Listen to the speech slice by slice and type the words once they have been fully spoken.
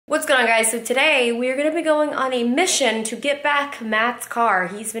What's going on, guys? So today we're gonna be going on a mission to get back Matt's car.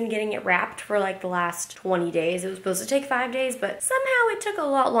 He's been getting it wrapped for like the last 20 days. It was supposed to take 5 days, but somehow it took a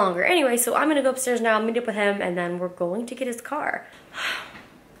lot longer. Anyway, so I'm gonna go upstairs now, meet up with him, and then we're going to get his car.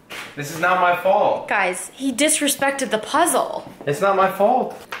 This is not my fault. Guys, he disrespected the puzzle. It's not my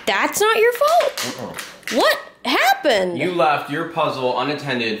fault. That's not your fault? What happened? You left your puzzle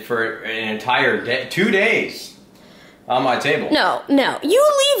unattended for an entire day, 2 days. On my table. No. You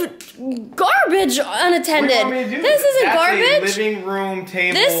leave garbage unattended. What do you want me to do? This isn't That's garbage. A living room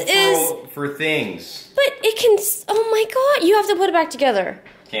table for things. But it can, oh my God, you have to put it back together.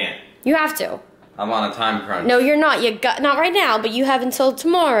 Can't. You have to. I'm on a time crunch. No, you're not. Not right now, but you have until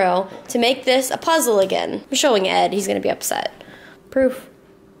tomorrow to make this a puzzle again. I'm showing Ed. He's going to be upset. Proof.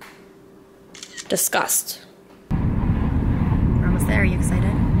 Disgust. We're almost there. Are you excited?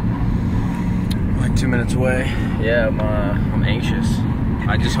 Like 2 minutes away. Yeah, I'm anxious.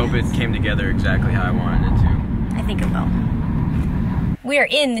 I just hope it came together exactly how I wanted it to. I think it will. We are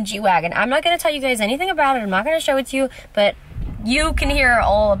in the G-Wagon. I'm not going to tell you guys anything about it. I'm not going to show it to you, but you can hear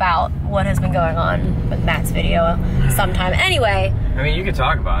all about what has been going on with Matt's video sometime. Anyway. I mean, you could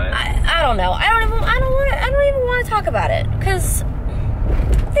talk about it. I don't know. I don't even want to talk about it because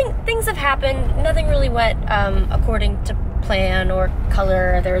things have happened. Nothing really went according to plan or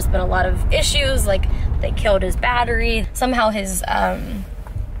color. There's been a lot of issues, like they killed his battery. Somehow his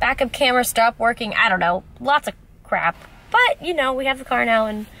backup camera stopped working. I don't know. Lots of crap. But, you know, we have the car now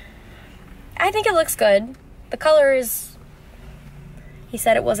and I think it looks good. The color is, he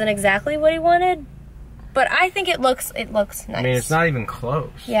said it wasn't exactly what he wanted, but I think it looks nice. I mean, it's not even close.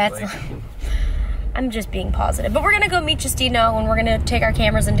 Yeah, it's not. I'm just being positive. But we're gonna go meet Justine now and we're gonna take our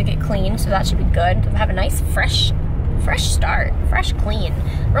cameras in to get clean, so that should be good. Have a nice fresh start, fresh clean,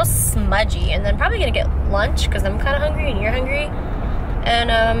 real smudgy, and then probably gonna get lunch because I'm kind of hungry and you're hungry,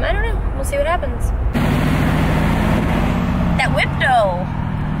 and I don't know, we'll see what happens. That whip though,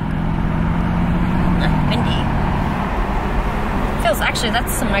 windy. Feels, actually,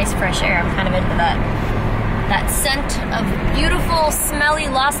 that's some nice fresh air. I'm kind of into that scent of beautiful, smelly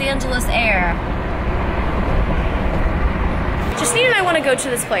Los Angeles air. Justine and I want to go to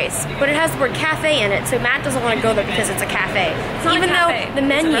this place, but it has the word cafe in it, so Matt doesn't want to go there because it's a cafe. Even though the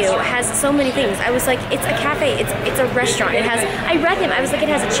menu has so many things, I was like, it's a cafe, it's a restaurant. It has, I read him, I was like, it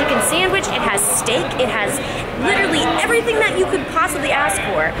has a chicken sandwich, it has steak, it has literally everything that you could possibly ask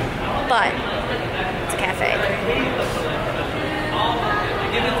for, but it's a cafe.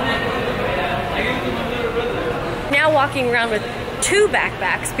 Now walking around with 2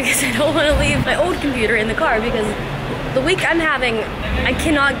 backpacks because I don't want to leave my old computer in the car because the week I'm having, I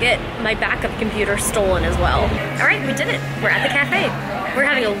cannot get my backup computer stolen as well. All right, we did it. We're at the cafe. We're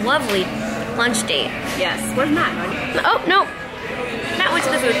having a lovely lunch date. Yes. Where's Matt? Oh, no. Matt went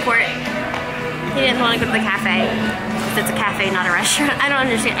to the food court. He didn't want to go to the cafe. It's a cafe, not a restaurant. I don't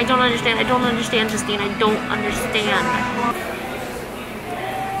understand. I don't understand, Justine. I don't understand.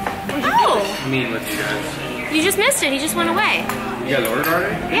 Oh! Meet with you guys. You just missed it. He just went away. You guys ordered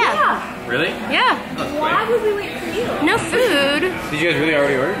already? Yeah. Really? Yeah. Why would we wait for you? No food. Did you guys really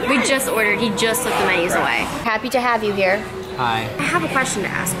already order? We just ordered. He just took the menus away. Happy to have you here. Hi. I have a question to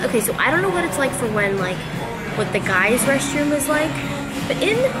ask. Okay, so I don't know what it's like for when, like, what the guy's restroom is like, but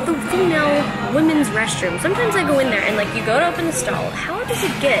in the female women's restroom, sometimes I go in there and, like, you go to open the stall. How does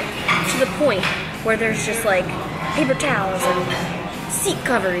it get to the point where there's just, like, paper towels and seat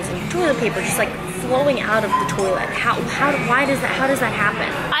covers and toilet paper just, like, flowing out of the toilet? How does that happen?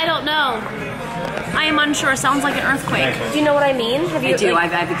 I don't know. I am unsure. Sounds like an earthquake. Do you know what I mean? Have you? I do.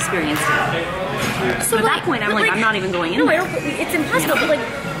 Like, I've experienced it. so at that point, I'm like, I'm not even going in. No, there. I don't. It's impossible. But like,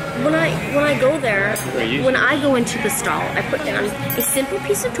 when I go there, when I go into the stall, I put down a simple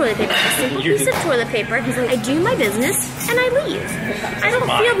piece of toilet paper, I do my business, and I leave. I don't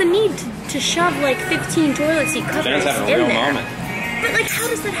feel the need to shove like 15 toilet seat covers in there. But like, how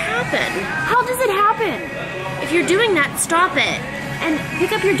does that happen? How does it happen? If you're doing that, stop it. And pick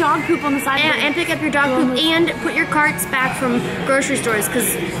up your dog poop on the side. And pick up your dog poop and put your carts back from grocery stores because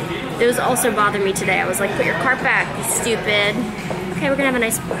those also bother me today. I was like, put your cart back, you stupid. Okay, we're gonna have a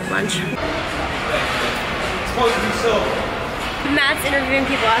nice lunch. It's supposed to be silver. Matt's interviewing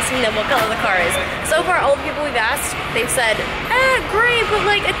people, asking them what color the car is. So far, all the people we've asked, they've said, gray, but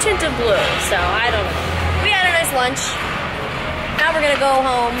like a tint of blue. So I don't know. We had a nice lunch. Now we're gonna go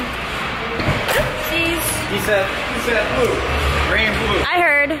home. Oopsies. He said blue. Gray and blue. I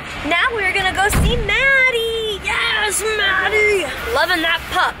heard. Now we're gonna go see Maddie. Yes, Maddie. Loving that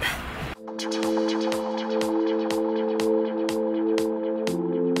pup.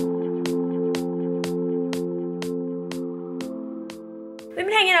 We've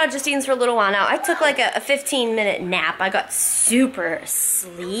been hanging out of Justine's for a little while now. I took like a 15-minute nap. I got super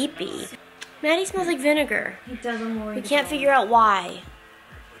sleepy. Maddie smells like vinegar. He doesn't. We can't figure out why.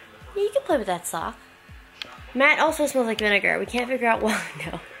 Yeah, you can play with that sock. Matt also smells like vinegar. We can't figure out why.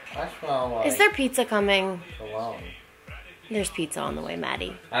 No. I smell like... Is there pizza coming? Cologne. There's pizza on the way,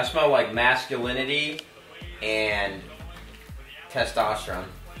 Maddie. I smell like masculinity and testosterone.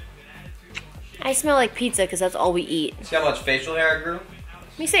 I smell like pizza because that's all we eat. See how much facial hair I grew?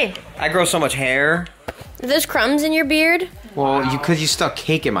 Let me see. I grow so much hair. Are those crumbs in your beard? Well, because you stuck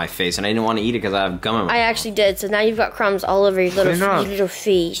cake in my face and I didn't want to eat it because I have gum in my I actually did, so now you've got crumbs all over your little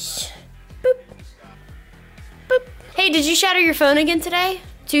face. Boop. Boop. Hey, did you shatter your phone again today?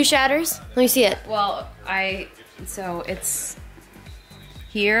 2 shatters? Let me see it. Well, so it's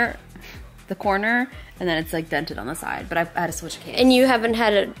here, the corner, and then it's like dented on the side, but I had to switch case. And you haven't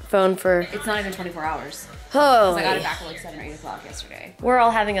had a phone for... It's not even 24 hours. Oh. I got it back at like 7 or 8 o'clock yesterday. We're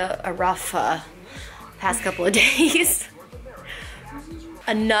all having a rough past couple of days.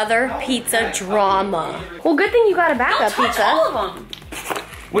 Another pizza drama. Well, good thing you got a backup pizza. All of them.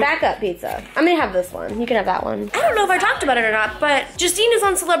 Backup pizza. I'm gonna have this one. You can have that one. I don't know if I talked about it or not, but Justine is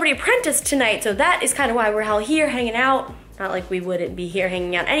on Celebrity Apprentice tonight, so that is kind of why we're all here hanging out. Not like we wouldn't be here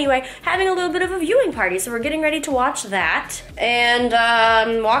hanging out anyway, having a little bit of a viewing party, so we're getting ready to watch that. And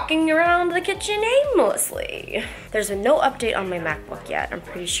walking around the kitchen aimlessly. There's been no update on my MacBook yet. I'm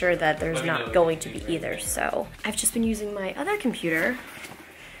pretty sure that there's not going to be either, so. I've just been using my other computer,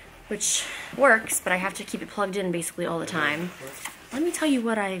 which works, but I have to keep it plugged in basically all the time. Let me tell you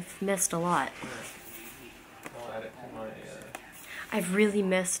what I've missed a lot. I've really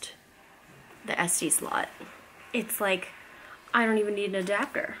missed the SD slot. It's like, I don't even need an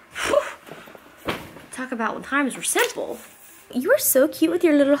adapter. Talk about when times were simple. You are so cute with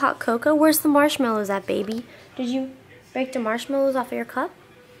your little hot cocoa. Where's the marshmallows at, baby? Did you break the marshmallows off of your cup?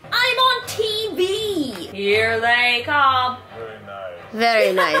 I'm on TV! Here they come.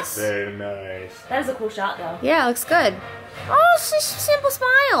 Very nice. Very nice. That is a cool shot though. Yeah, it looks good. Oh, it's just a simple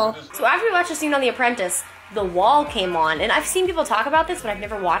smile. So after we watched the scene on The Apprentice, The Wall came on, and I've seen people talk about this, but I've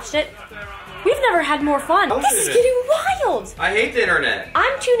never watched it. We've never had more fun. This is getting wild. I hate the internet.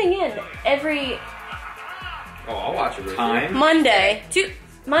 I'm tuning in every Oh, I'll watch it with you. Monday.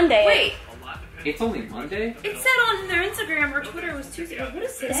 Monday. Wait. It's only Monday? It said on their Instagram or Twitter it was Tuesday. What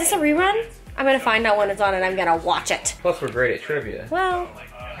is this? Is this a rerun? I'm gonna find out when it's on and I'm gonna watch it. Plus, we're great at trivia. Well,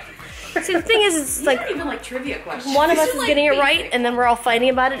 see, the thing is, it's like Even like trivia questions. one of us This is like getting it basic. right, and then we're all fighting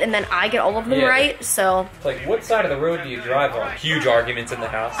about it, and then I get all of them Yeah. right. So It's like, what side of the road do you drive on? Huge arguments in the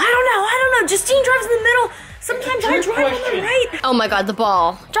house. I don't know. Justine drives in the middle. Sometimes I drive on the right. Oh my God, the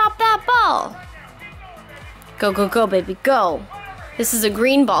ball! Drop that ball! Go, go, go, baby, go! This is a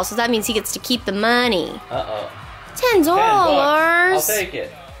green ball, so that means he gets to keep the money. Uh-oh. $10. I'll take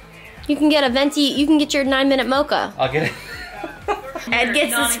it. You can get a venti. You can get your 9-minute mocha. I'll get it. Ed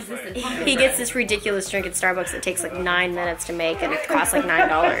gets Non-existent this. pumpkin He gets this ridiculous drink at Starbucks that takes like 9 minutes to make, and it costs like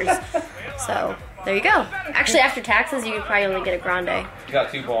 $9. So there you go. Actually, after taxes, you could probably only get a grande. You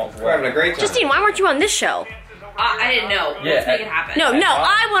got 2 balls. We're having a great time. Justine, why weren't you on this show? I didn't know. Yeah, Let's make it happen. No,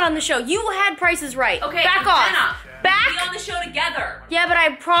 I went on the show. You had prices right. Okay, back off. Jenna, Back. Be on the show together. Yeah, but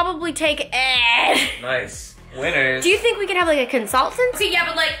I'd probably take Ed. Nice. Winners. Do you think we could have like a consultant? Okay, yeah,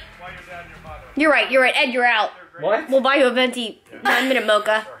 but like, You're right. Ed, you're out. What? We'll buy you a venti 9-minute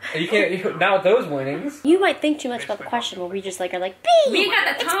mocha. You can't, not with those winnings. You might think too much about the question where we just like are like, B. we ain't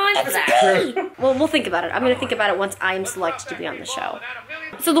got the time for that. B. Well, we'll think about it. I'm gonna think about it once I am selected to be on the show.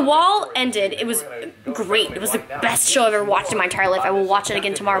 So The Wall ended. It was great. It was the best show I've ever watched in my entire life. I will watch it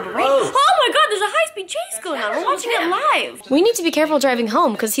again tomorrow. But oh my God, there's a high-speed chase going on. We're watching it live. We need to be careful driving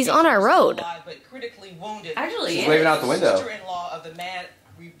home because he's on our road. Actually, He's waving out the window.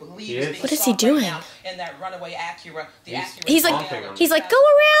 What is he doing? In that runaway Acura, the Acura He's like, go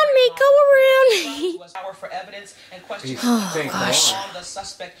around me, go around. was our for evidence and question gosh. on the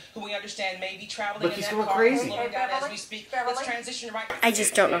suspect, who we understand may be traveling Look, in he's that going car. crazy. Slowing down as we speak. Let's transition right. I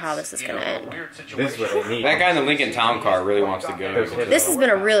just don't know how this is gonna end. This is what I need. That guy in the Lincoln Town Car really wants to go. This has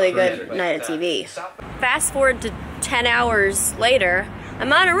been a really good night of TV. Fast forward to 10 hours later,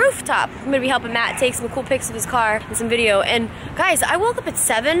 I'm on a rooftop. I'm gonna be helping Matt take some cool pics of his car and some video. And guys, I woke up at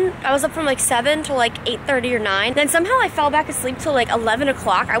 7. I was up from like 7 to like 8:30 or 9. Then somehow I fell back asleep till like 11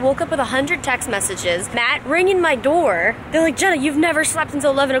 o'clock. I woke up with 100 text messages. Matt ringing my door. They're like, Jenna, you've never slept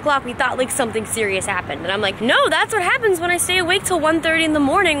until 11 o'clock. We thought like something serious happened. And I'm like, no, that's what happens when I stay awake till 1:30 in the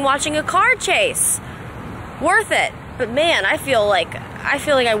morning watching a car chase. Worth it. But man, I feel like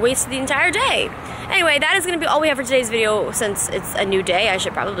I wasted the entire day. Anyway, that is going to be all we have for today's video. Since it's a new day, I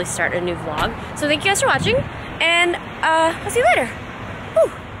should probably start a new vlog. So thank you guys for watching, and I'll see you later. Whew.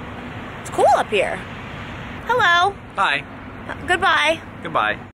 up here. Hello. Hi. Goodbye. Goodbye.